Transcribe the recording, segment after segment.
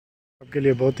आपके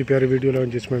लिए बहुत ही प्यारी वीडियो लाऊं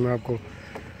जिसमें मैं आपको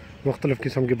मुख्तलिफ़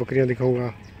किस्म की बकरियां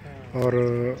दिखाऊंगा। और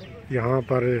यहाँ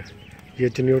पर ये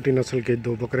चिन्योटी नस्ल के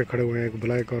दो बकरे खड़े हुए हैं, एक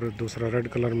ब्लैक और दूसरा रेड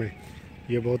कलर में।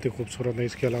 ये बहुत ही खूबसूरत है।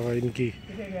 इसके अलावा इनकी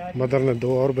मदर ने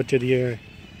दो और बच्चे दिए हैं,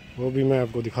 वो भी मैं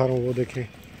आपको दिखा रहा हूँ। वो देखें,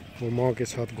 वो माँ के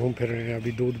साथ घूम फिर रहे हैं,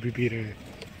 अभी दूध भी पी रहे हैं।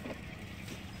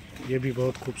 ये भी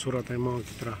बहुत खूबसूरत है माँ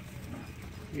की तरह।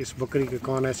 इस बकरी के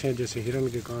कान ऐसे हैं जैसे हिरन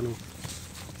के कान हो।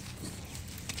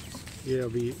 ये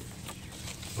अभी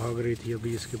भाग रही थी,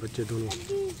 अभी इसके बच्चे दोनों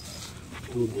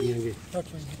दूध पिएंगे।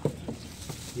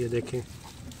 ये देखें,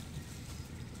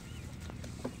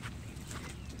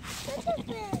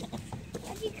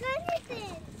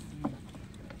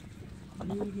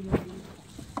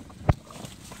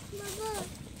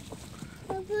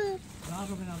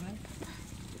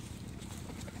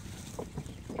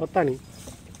 पता नहीं।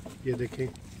 ये देखें,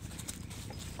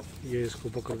 ये इसको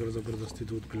पकड़कर ज़बरदस्ती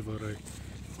दूध पिलवा रहा है।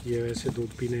 ये वैसे दूध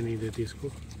पीने नहीं देती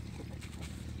इसको।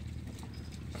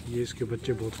 ये इसके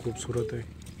बच्चे बहुत खूबसूरत हैं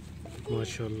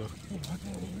माशाल्लाह।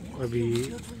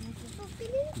 अभी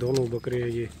दोनों बकरे हैं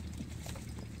ये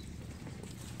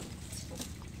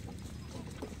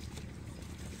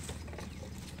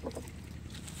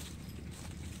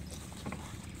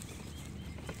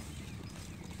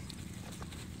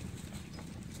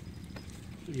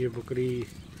बकरी,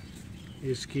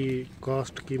 इसकी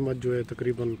कास्ट कीमत जो है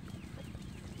तकरीबन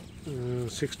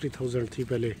 60,000 थी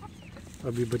पहले।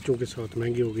 अभी बच्चों के साथ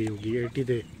महंगी हो गई होगी,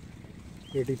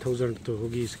 80,000 तो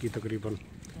होगी इसकी तकरीबन।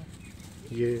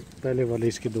 ये पहले वाले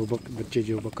इसके दो बच्चे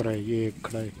जो बकरा है, ये एक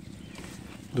खड़ा है,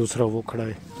 दूसरा वो खड़ा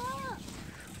है।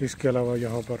 इसके अलावा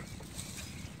यहाँ पर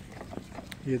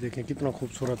ये देखें कितना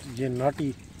खूबसूरत, ये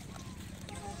नाटी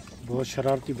बहुत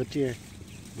शरारती बच्चे हैं,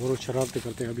 बहुत शरारतें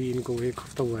करते हैं। अभी इनको 1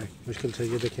 हफ्ता हुआ है मुश्किल से।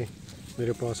 ये देखें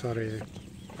मेरे पास आ रहे हैं।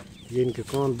 ये इनके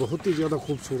कान बहुत ही ज़्यादा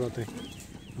खूबसूरत हैं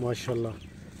माशाल्लाह।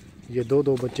 ये दो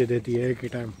बच्चे देती है एक ही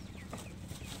टाइम।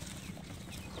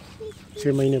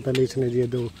 6 महीने पहले इसने ये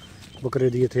 2 बकरे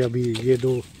दिए थे, अभी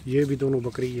ये भी दोनों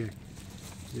बकरी है।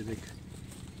 ये देखें,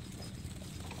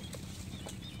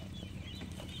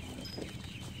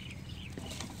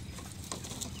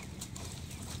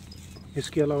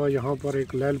 इसके अलावा यहाँ पर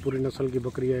एक लैलपुरी नस्ल की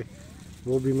बकरी है,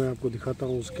 वो भी मैं आपको दिखाता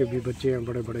हूँ। उसके भी बच्चे हैं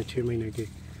बड़े बड़े 6 महीने के।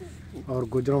 और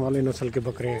गुजरों वाले नस्ल के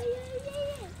बकरे हैं।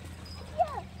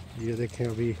 ये देखें,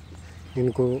 अभी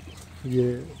इनको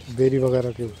ये बेरी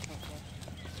वगैरह के,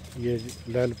 ये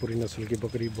लैलपुरी नस्ल की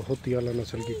बकरी बहुत ही आला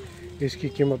नस्ल की। इसकी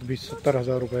कीमत भी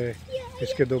 70,000 रुपये है।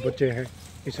 इसके 2 बच्चे हैं,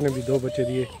 इसने भी 2 बच्चे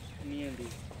दिए।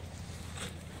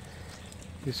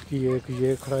 इसकी एक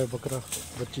ये खड़ा है बकरा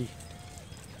बच्ची,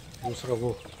 दूसरा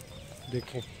वो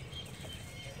देखें।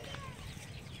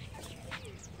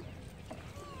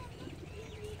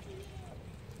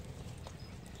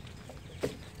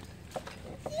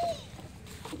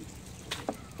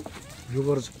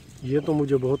 व्यूवर्स, ये तो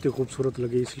मुझे बहुत ही खूबसूरत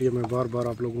लगी, इसलिए मैं बार बार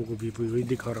आप लोगों को भी वही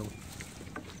दिखा रहा हूँ।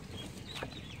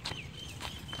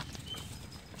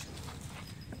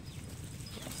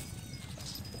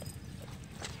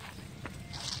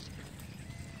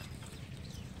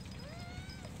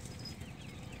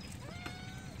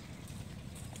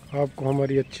 आपको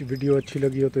हमारी वीडियो अच्छी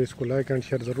लगी हो तो इसको लाइक एंड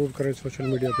शेयर ज़रूर करें सोशल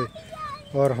मीडिया पे।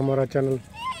 और हमारा चैनल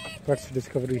पेट्स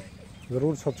डिस्कवरी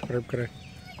ज़रूर सब्सक्राइब करें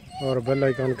और बेल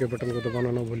आइकन के बटन को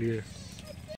दबाना ना भूलिए।